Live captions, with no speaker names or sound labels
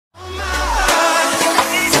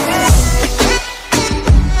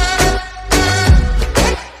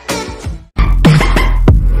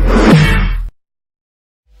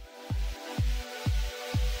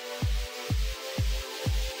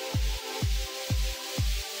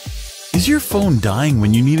Is your phone dying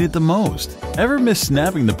when you need it the most? Ever miss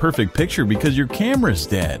snapping the perfect picture because your camera's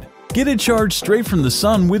dead? Get it charged straight from the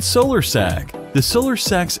sun with SolarSack. The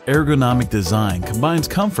SolarSack's ergonomic design combines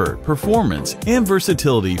comfort, performance, and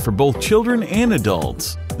versatility for both children and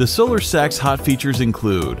adults. The SolarSack's hot features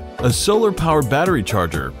include a solar-powered battery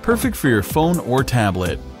charger, perfect for your phone or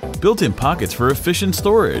tablet, built-in pockets for efficient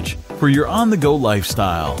storage for your on-the-go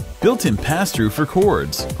lifestyle, built-in pass-through for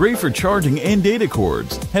cords, great for charging and data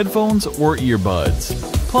cords, headphones, or earbuds.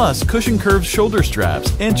 Plus, cushion curved shoulder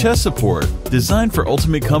straps and chest support, designed for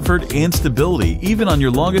ultimate comfort and stability even on your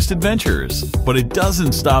longest adventures. But it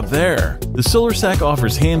doesn't stop there. The SolarSack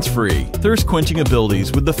offers hands-free, thirst-quenching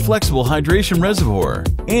abilities with the flexible hydration reservoir.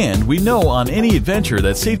 And we know on any adventure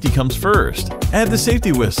that safety comes first. Add the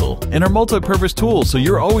safety whistle and our multi-purpose tool so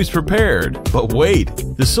you're always prepared. But wait,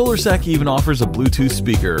 the SolarSack even offers a Bluetooth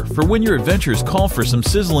speaker for when your adventures call for some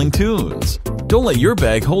sizzling tunes. Don't let your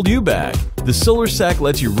bag hold you back. The SolarSack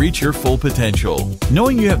lets you reach your full potential.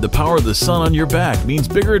 Knowing you have the power of the sun on your back means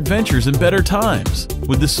bigger adventures and better times.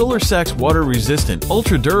 With the SolarSack's water-resistant,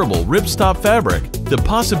 ultra-durable ripstop fabric, the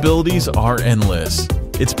possibilities are endless.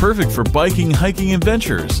 It's perfect for biking, hiking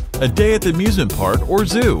adventures, a day at the amusement park or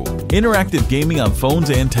zoo, interactive gaming on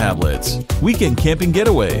phones and tablets, weekend camping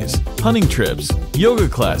getaways, hunting trips, yoga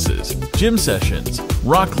classes, gym sessions,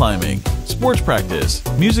 rock climbing, sports practice,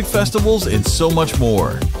 music festivals, and so much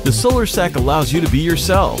more. The SolarSack allows you to be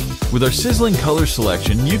yourself. With our sizzling color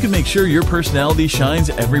selection, you can make sure your personality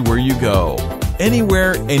shines everywhere you go.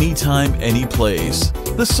 Anywhere, anytime, any place.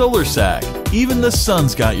 The SolarSack. Even the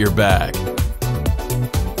sun's got your back.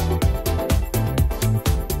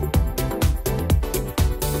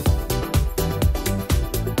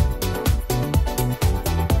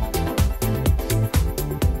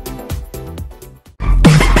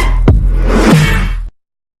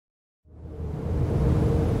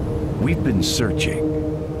 We've been searching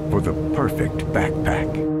for the perfect backpack,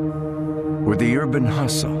 where the urban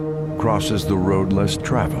hustle crosses the road less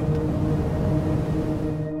traveled,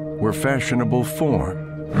 where fashionable form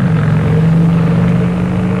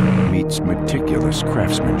meets meticulous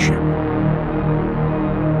craftsmanship,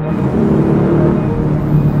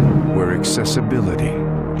 where accessibility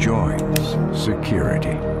joins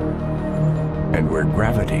security, and where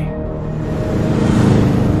gravity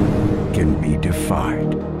can be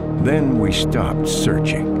defied. Then we stopped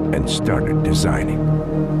searching and started designing.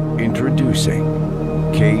 Introducing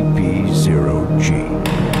KP0G.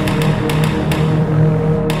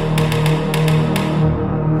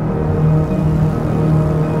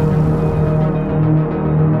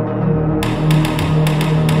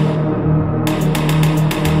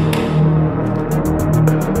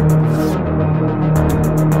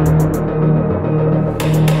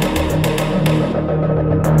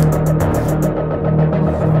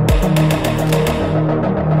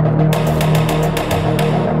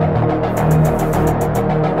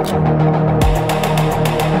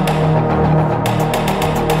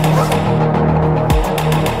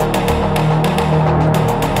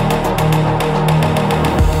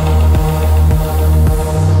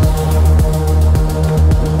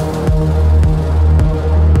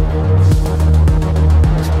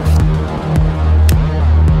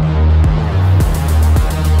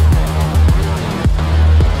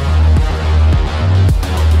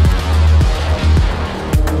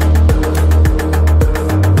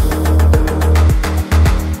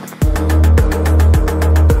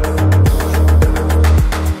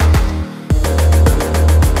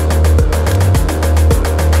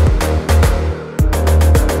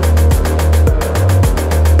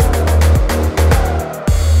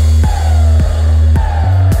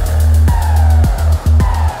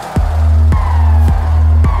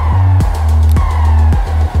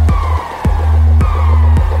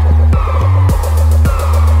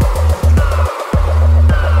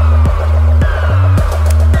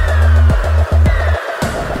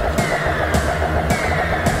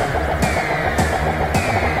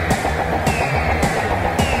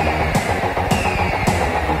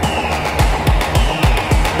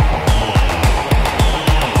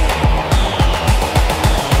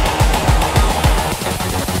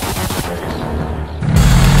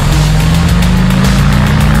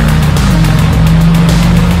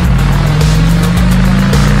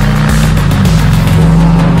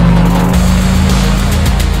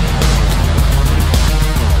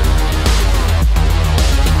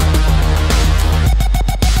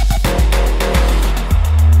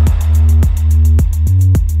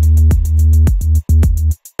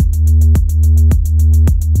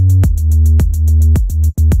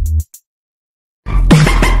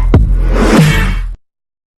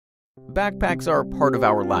 Backpacks are part of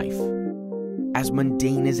our life. as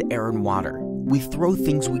mundane as air and water. We throw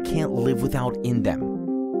things we can't live without in them,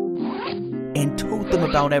 and tote them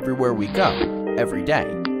about everywhere we go, every day.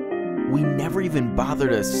 We never even bother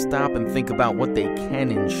to stop and think about what they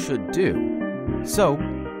can and should do. So,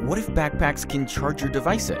 what if backpacks can charge your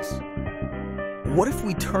devices? What if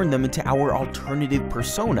we turn them into our alternative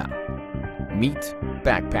persona? Meet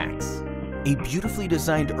Backpaix, a beautifully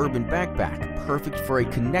designed urban backpack perfect for a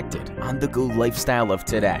connected, on-the-go lifestyle of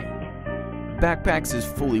today. Backpaix is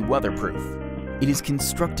fully weatherproof. It is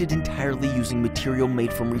constructed entirely using material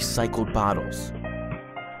made from recycled bottles.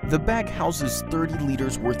 The bag houses 30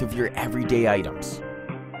 liters worth of your everyday items,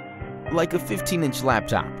 like a 15-inch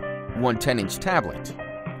laptop, one 10-inch tablet,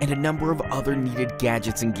 and a number of other needed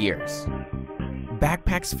gadgets and gears.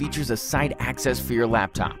 Backpaix features a side access for your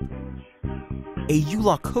laptop, a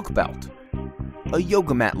U-lock hook belt, a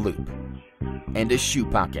yoga mat loop, and a shoe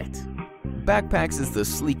pocket. Backpaix is the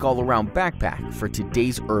sleek all-around backpack for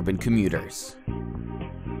today's urban commuters.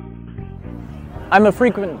 I'm a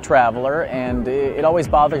frequent traveler, and it always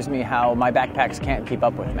bothers me how my backpacks can't keep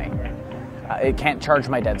up with me. It can't charge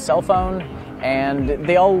my dead cell phone, and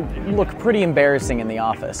they all look pretty embarrassing in the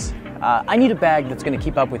office. I need a bag that's going to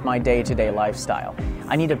keep up with my day-to-day lifestyle.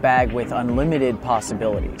 I need a bag with unlimited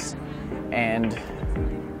possibilities, and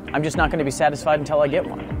I'm just not going to be satisfied until I get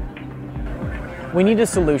one. We need a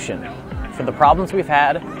solution for the problems we've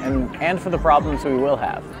had and for the problems we will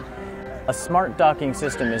have. A smart docking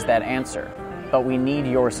system is that answer, but we need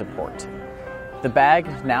your support. The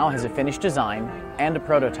bag now has a finished design and a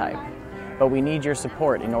prototype, but we need your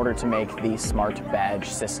support in order to make the smart badge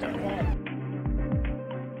system.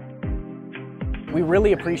 We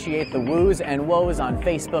really appreciate the woos and woes on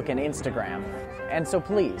Facebook and Instagram, and so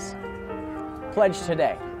please, pledge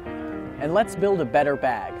today, and let's build a better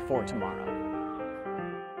bag for tomorrow.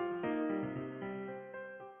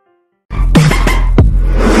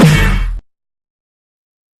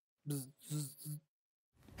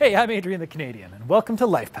 Hey, I'm Adrian the Canadian, and welcome to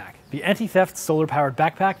Lifepack, the anti-theft solar-powered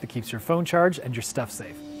backpack that keeps your phone charged and your stuff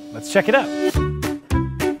safe. Let's check it out.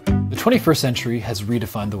 The 21st century has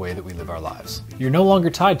redefined the way that we live our lives. You're no longer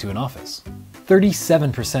tied to an office.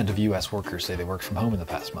 37% of US workers say they worked from home in the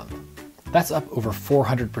past month. That's up over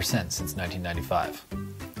 400% since 1995.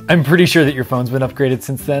 I'm pretty sure that your phone's been upgraded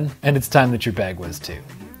since then, and it's time that your bag was too.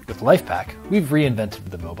 With Lifepack, we've reinvented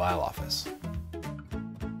the mobile office.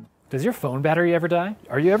 Does your phone battery ever die?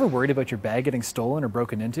 Are you ever worried about your bag getting stolen or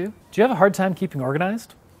broken into? Do you have a hard time keeping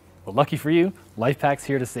organized? Well, lucky for you, Lifepack's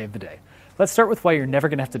here to save the day. Let's start with why you're never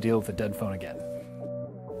going to have to deal with a dead phone again.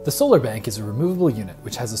 The Solar Bank is a removable unit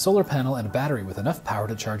which has a solar panel and a battery with enough power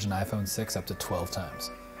to charge an iPhone 6 up to 12 times.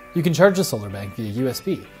 You can charge the Solar Bank via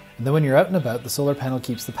USB, and then when you're out and about, the solar panel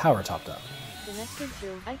keeps the power topped up.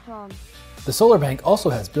 The Solar Bank also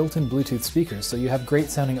has built-in Bluetooth speakers, so you have great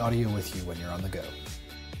sounding audio with you when you're on the go.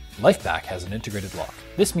 Lifepack has an integrated lock.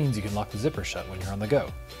 This means you can lock the zipper shut when you're on the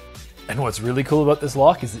go. And what's really cool about this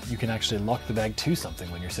lock is that you can actually lock the bag to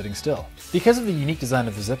something when you're sitting still. Because of the unique design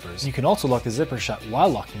of the zippers, you can also lock the zipper shut while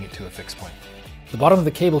locking it to a fixed point. The bottom of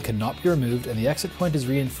the cable cannot be removed, and the exit point is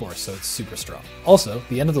reinforced, so it's super strong. Also,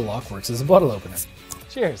 the end of the lock works as a bottle opener.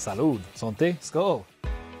 Cheers, salud, santé, skål.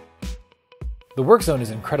 The work zone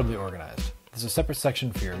is incredibly organized. There's a separate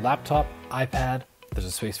section for your laptop, iPad, there's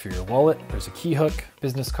a space for your wallet, there's a key hook,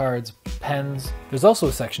 business cards, pens. There's also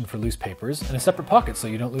a section for loose papers and a separate pocket so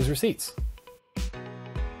you don't lose receipts.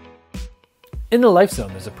 In the Life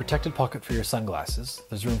Zone, there's a protected pocket for your sunglasses,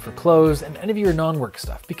 there's room for clothes and any of your non-work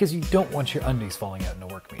stuff because you don't want your undies falling out in a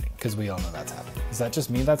work meeting, because we all know that's happened. Is that just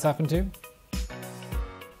me that's happened to?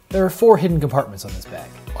 There are 4 hidden compartments on this bag.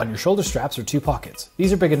 On your shoulder straps are 2 pockets.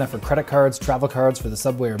 These are big enough for credit cards, travel cards for the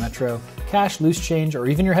subway or metro, cash, loose change, or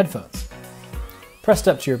even your headphones. Pressed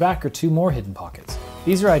up to your back are 2 more hidden pockets.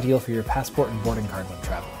 These are ideal for your passport and boarding card when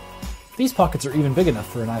traveling. These pockets are even big enough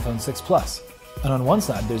for an iPhone 6 Plus. And on one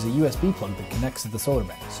side there's a USB plug that connects to the solar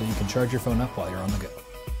bank, so you can charge your phone up while you're on the go.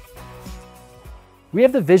 We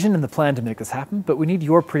have the vision and the plan to make this happen, but we need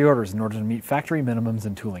your pre-orders in order to meet factory minimums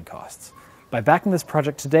and tooling costs. By backing this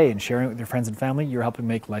project today and sharing it with your friends and family, you're helping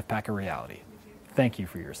make Lifepack a reality. Thank you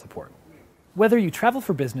for your support. Whether you travel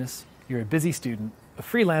for business, you're a busy student, a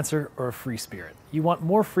freelancer, or a free spirit, you want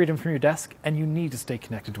more freedom from your desk, and you need to stay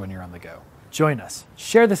connected when you're on the go. Join us,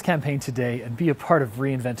 share this campaign today, and be a part of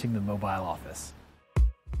reinventing the mobile office.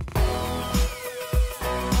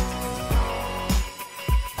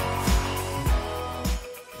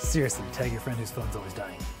 Seriously, tag your friend whose phone's always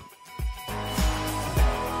dying.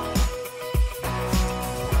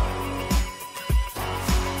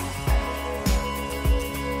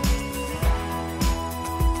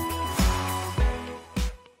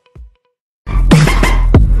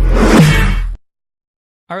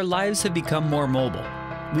 Our lives have become more mobile.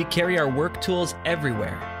 We carry our work tools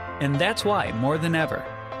everywhere, and that's why, more than ever,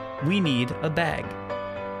 we need a bag.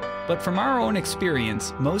 But from our own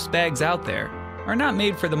experience, most bags out there are not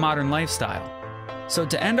made for the modern lifestyle. So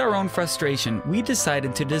to end our own frustration, we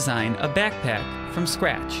decided to design a backpack from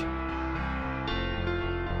scratch.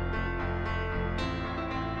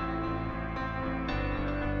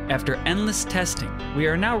 After endless testing, we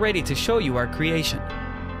are now ready to show you our creation,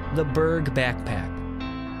 the Berg Backpack.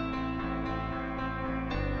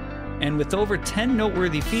 And with over 10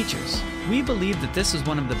 noteworthy features, we believe that this is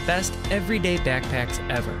one of the best everyday backpacks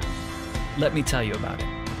ever. Let me tell you about it.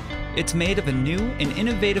 It's made of a new and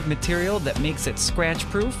innovative material that makes it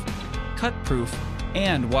scratch-proof, cut-proof,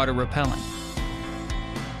 and water-repellent.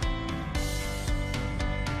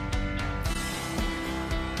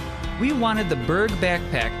 We wanted the Berg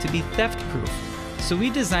backpack to be theft-proof, so we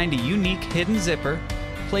designed a unique hidden zipper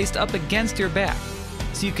placed up against your back,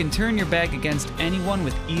 so you can turn your bag against anyone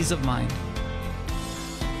with ease of mind.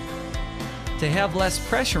 To have less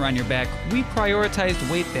pressure on your back, we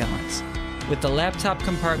prioritized weight balance. With the laptop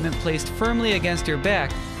compartment placed firmly against your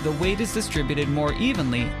back, the weight is distributed more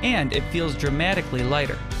evenly and it feels dramatically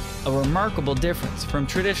lighter, a remarkable difference from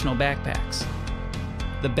traditional backpacks.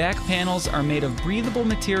 The back panels are made of breathable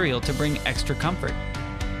material to bring extra comfort.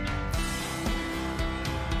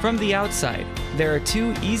 From the outside, there are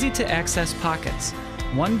two easy-to-access pockets,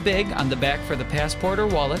 one big on the back for the passport or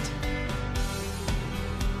wallet,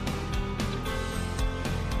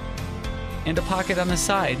 and a pocket on the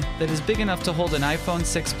side that is big enough to hold an iPhone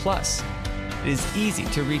 6 Plus. It is easy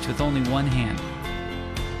to reach with only one hand.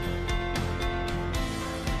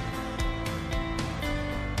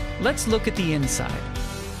 Let's look at the inside.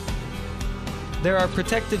 There are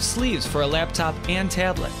protective sleeves for a laptop and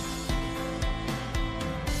tablet.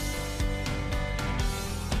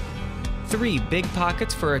 3 big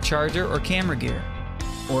pockets for a charger or camera gear,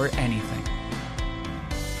 or anything.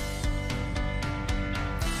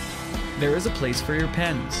 There is a place for your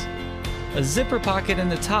pens. A zipper pocket in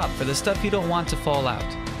the top for the stuff you don't want to fall out.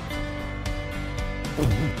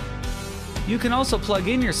 You can also plug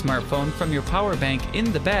in your smartphone from your power bank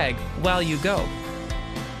in the bag while you go.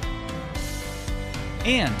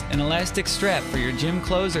 And an elastic strap for your gym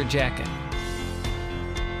clothes or jacket.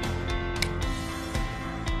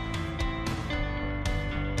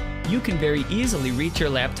 You can very easily reach your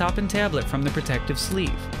laptop and tablet from the protective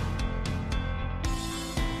sleeve.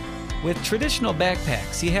 With traditional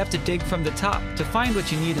backpacks, you have to dig from the top to find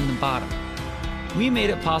what you need in the bottom. We made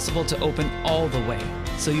it possible to open all the way,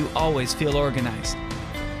 so you always feel organized.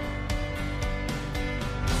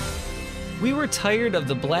 We were tired of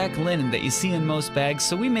the black linen that you see in most bags,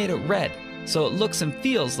 so we made it red, so it looks and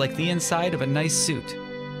feels like the inside of a nice suit.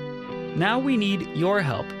 Now we need your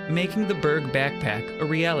help making the Berg backpack a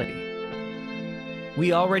reality.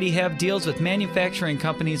 We already have deals with manufacturing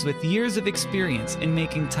companies with years of experience in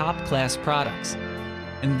making top-class products,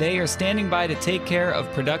 and they are standing by to take care of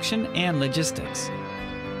production and logistics.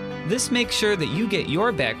 This makes sure that you get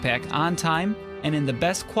your backpack on time and in the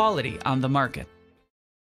best quality on the market.